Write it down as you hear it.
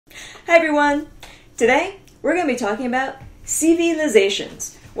Hi everyone! Today, we're going to be talking about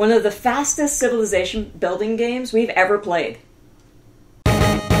CVlizations, one of the fastest civilization building games we've ever played.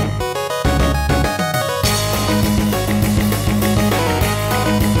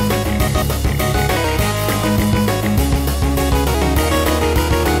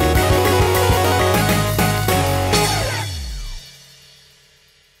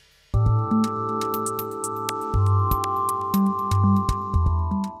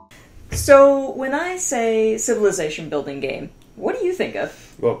 So, when I say civilization building game, what do you think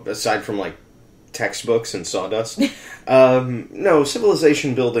of? Well, aside from, textbooks and sawdust. No,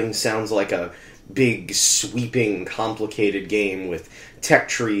 civilization building sounds like a big, sweeping, complicated game with tech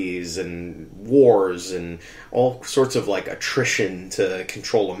trees and wars and all sorts of, attrition to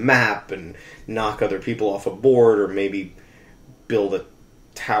control a map and knock other people off a board or maybe build a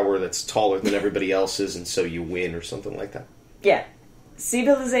tower that's taller than everybody else's and so you win or something like that. Yeah.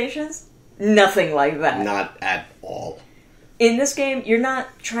 CVlizations? Nothing like that. Not at all. In this game, you're not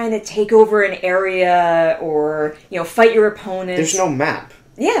trying to take over an area or, fight your opponents. There's no map.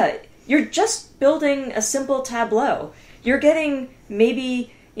 Yeah, you're just building a simple tableau. You're getting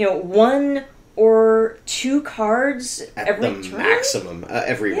maybe, one or two cards every At the turn? maximum,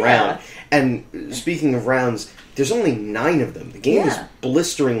 every round. And speaking of rounds, there's only 9 of them. The game is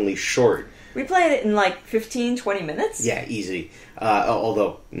blisteringly short. We played it in 15, 20 minutes? Yeah, easy.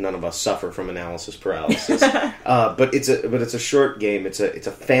 Although none of us suffer from analysis paralysis. But it's a short game. It's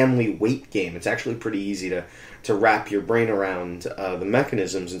a family weight game. It's actually pretty easy to wrap your brain around the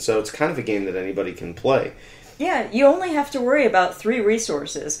mechanisms, and so it's kind of a game that anybody can play. Yeah, you only have to worry about 3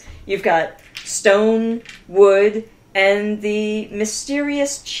 resources. You've got stone, wood, and the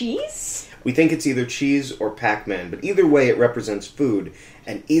mysterious cheese? We think it's either cheese or Pac-Man, but either way it represents food,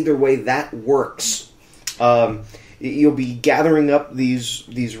 and either way that works. You'll be gathering up these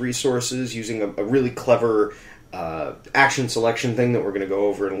resources using a really clever action selection thing that we're going to go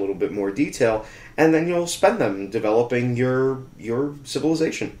over in a little bit more detail, and then you'll spend them developing your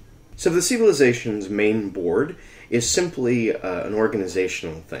civilization. So the civilization's main board is simply an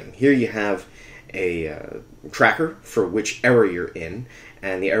organizational thing. Here you have a tracker for which era you're in,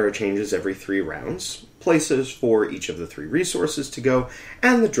 and the era changes every 3 rounds, places for each of the 3 resources to go,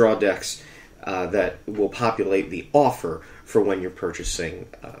 and the draw decks that will populate the offer for when you're purchasing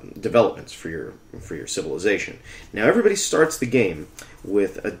developments for your civilization. Now everybody starts the game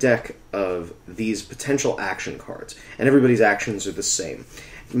with a deck of these potential action cards, and everybody's actions are the same.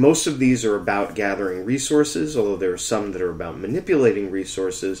 Most of these are about gathering resources, although there are some that are about manipulating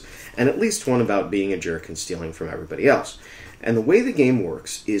resources, and at least one about being a jerk and stealing from everybody else. And the way the game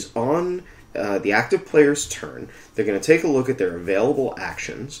works is on the active player's turn, they're going to take a look at their available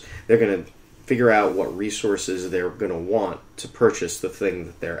actions, they're going to figure out what resources they're going to want to purchase the thing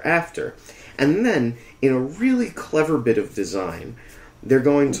that they're after, and then, in a really clever bit of design, they're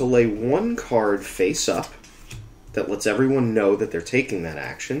going to lay one card face up that lets everyone know that they're taking that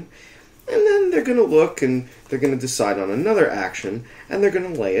action, and then they're going to look and they're going to decide on another action, and they're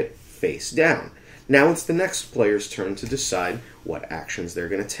going to lay it face down. Now it's the next player's turn to decide what actions they're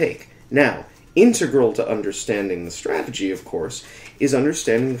going to take. Now, integral to understanding the strategy, of course, is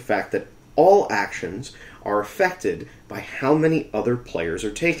understanding the fact that all actions are affected by how many other players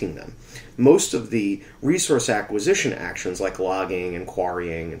are taking them. Most of the resource acquisition actions, like logging and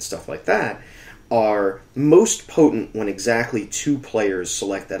quarrying and stuff like that, are most potent when exactly 2 players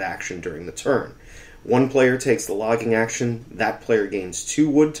select that action during the turn. 1 player takes the logging action, that player gains 2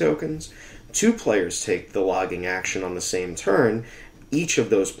 wood tokens. 2 players take the logging action on the same turn, each of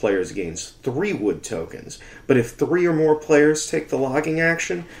those players gains 3 wood tokens. But if 3 or more players take the logging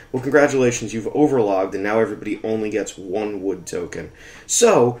action, well, congratulations, you've overlogged, and now everybody only gets 1 wood token.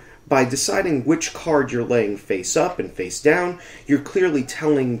 So, by deciding which card you're laying face up and face down, you're clearly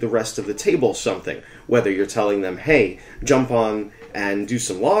telling the rest of the table something. Whether you're telling them, hey, jump on and do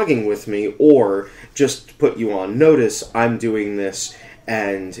some logging with me, or just to put you on notice, I'm doing this,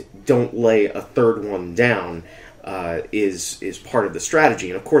 and don't lay a 3rd one down, is part of the strategy.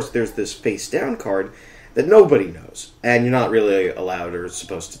 And of course, there's this face down card that nobody knows, and you're not really allowed or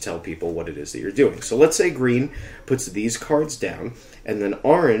supposed to tell people what it is that you're doing. So let's say green puts these cards down, and then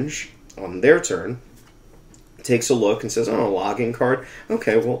orange, on their turn, takes a look and says, oh, a logging card?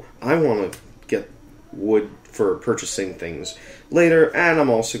 Okay, well, I want to get wood for purchasing things later, and I'm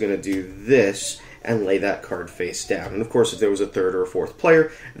also going to do this and lay that card face down. And of course, if there was a 3rd or a 4th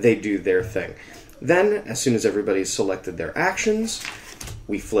player, they do their thing. Then, as soon as everybody's selected their actions,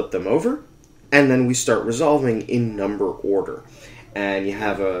 we flip them over, and then we start resolving in number order. And you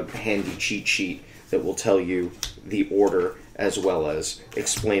have a handy cheat sheet that will tell you the order as well as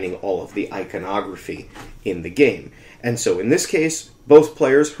explaining all of the iconography in the game. And so in this case, both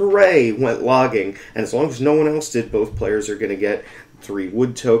players, hooray, went logging, and as long as no one else did, both players are going to get 3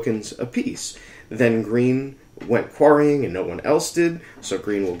 wood tokens apiece. Then green went quarrying and no one else did, so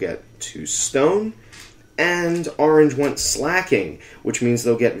green will get 2 stone. And orange went slacking, which means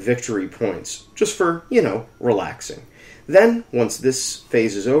they'll get victory points, just for, relaxing. Then, once this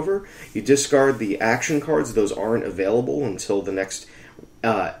phase is over, you discard the action cards. Those aren't available until the next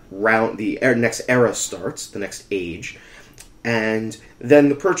round, the next era starts, the next age. And then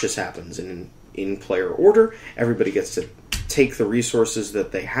the purchase happens. And in player order, everybody gets to take the resources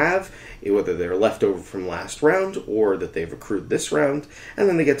that they have, whether they're left over from last round or that they've accrued this round, and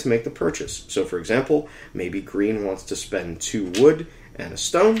then they get to make the purchase. So, for example, maybe green wants to spend 2 wood and a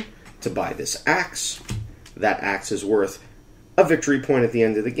stone to buy this axe. That axe is worth a victory point at the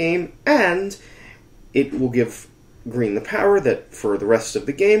end of the game, and it will give green the power that for the rest of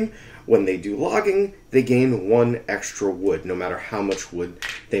the game, when they do logging, they gain 1 extra wood, no matter how much wood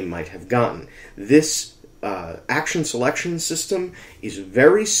they might have gotten. This action selection system is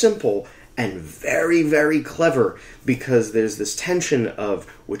very simple and very, very clever, because there's this tension of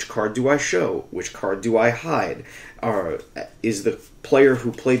which card do I show, which card do I hide. Is the player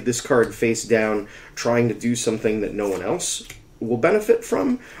who played this card face down trying to do something that no one else will benefit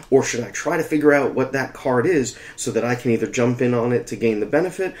from, or should I try to figure out what that card is so that I can either jump in on it to gain the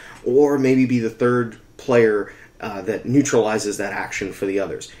benefit, or maybe be the third player that neutralizes that action for the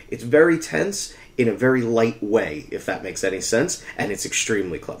others. It's very tense in a very light way, if that makes any sense, and it's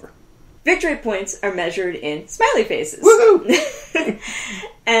extremely clever. Victory points are measured in smiley faces. Woohoo!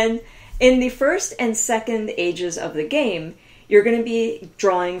 And in the first and second ages of the game, you're going to be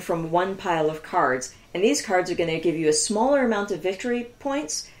drawing from 1 pile of cards, and these cards are going to give you a smaller amount of victory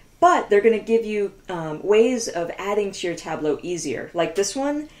points, but they're going to give you ways of adding to your tableau easier. Like this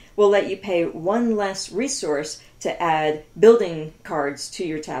one will let you pay 1 less resource to add building cards to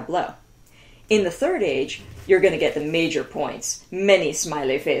your tableau. In the third age, you're going to get the major points, many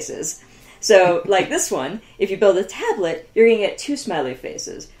smiley faces. So, like this one, if you build a tablet, you're going to get 2 smiley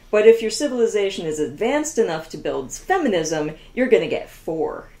faces. But if your civilization is advanced enough to build feminism, you're going to get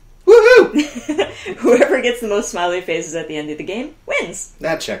 4. Woohoo! Whoever gets the most smiley faces at the end of the game wins.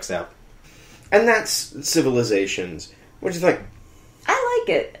 That checks out. And that's CVlizations. What do you think? I like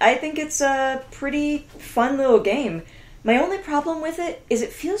it. I think it's a pretty fun little game. My only problem with it is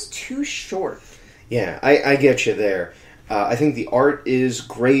it feels too short. Yeah, I get you there. I think the art is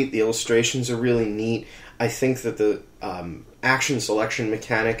great. The illustrations are really neat. I think that the action selection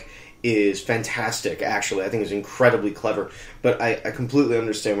mechanic is fantastic, actually. I think it's incredibly clever. But I completely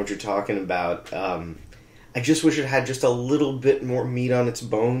understand what you're talking about. I just wish it had just a little bit more meat on its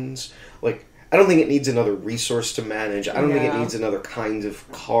bones. Like, I don't think it needs another resource to manage. I don't think it needs another kind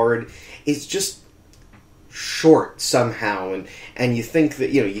of card. It's just short somehow, and you think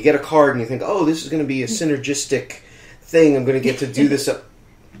that, you get a card and you think, oh, this is going to be a synergistic thing, I'm going to get to do this up.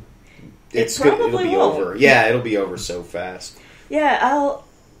 It'll be over. Yeah, it'll be over so fast. Yeah,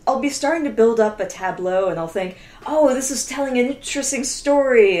 I'll be starting to build up a tableau, and I'll think, oh, this is telling an interesting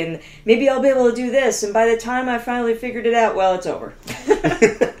story, and maybe I'll be able to do this, and by the time I finally figured it out, well, it's over.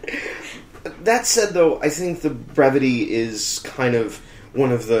 That said, though, I think the brevity is kind of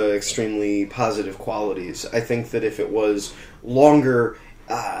one of the extremely positive qualities. I think that if it was longer,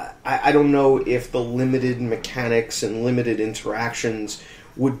 I don't know if the limited mechanics and limited interactions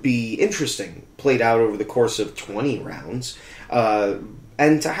would be interesting, played out over the course of 20 rounds.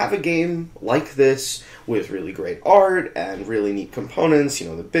 And to have a game like this, with really great art and really neat components,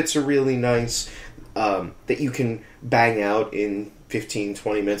 the bits are really nice, that you can bang out in 15,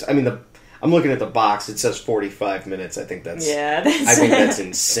 20 minutes. I mean, I'm looking at the box. It says 45 minutes. I think that's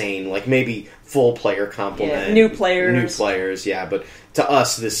insane. Like, maybe full player complement. Yeah, new players. Yeah. But to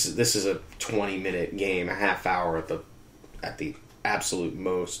us, this is a 20-minute game, a half hour at the absolute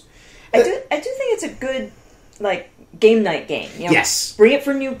most. I do think it's a good game night game. Yes. Bring it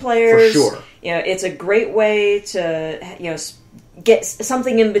for new players. For sure. It's a great way to get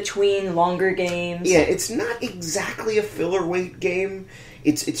something in between longer games. Yeah, it's not exactly a filler weight game.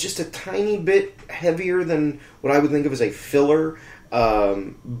 It's just a tiny bit heavier than what I would think of as a filler,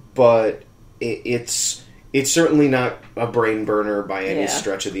 but it's certainly not a brain burner by any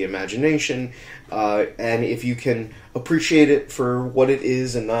stretch of the imagination. And if you can appreciate it for what it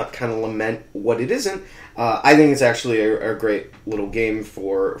is and not kind of lament what it isn't, I think it's actually a great little game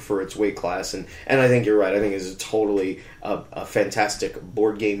for its weight class. And I think you're right. I think it's totally a fantastic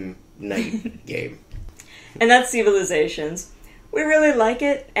board game night game. And that's CVlizations. We really like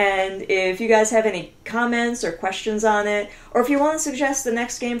it, and if you guys have any comments or questions on it, or if you want to suggest the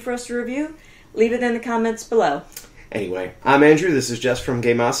next game for us to review, leave it in the comments below. Anyway, I'm Andrew, this is Jess from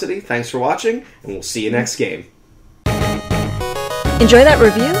Gameosity. Thanks for watching, and we'll see you next game. Enjoy that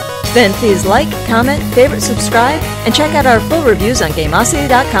review? Then please like, comment, favorite, subscribe, and check out our full reviews on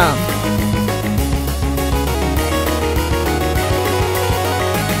Gameosity.com.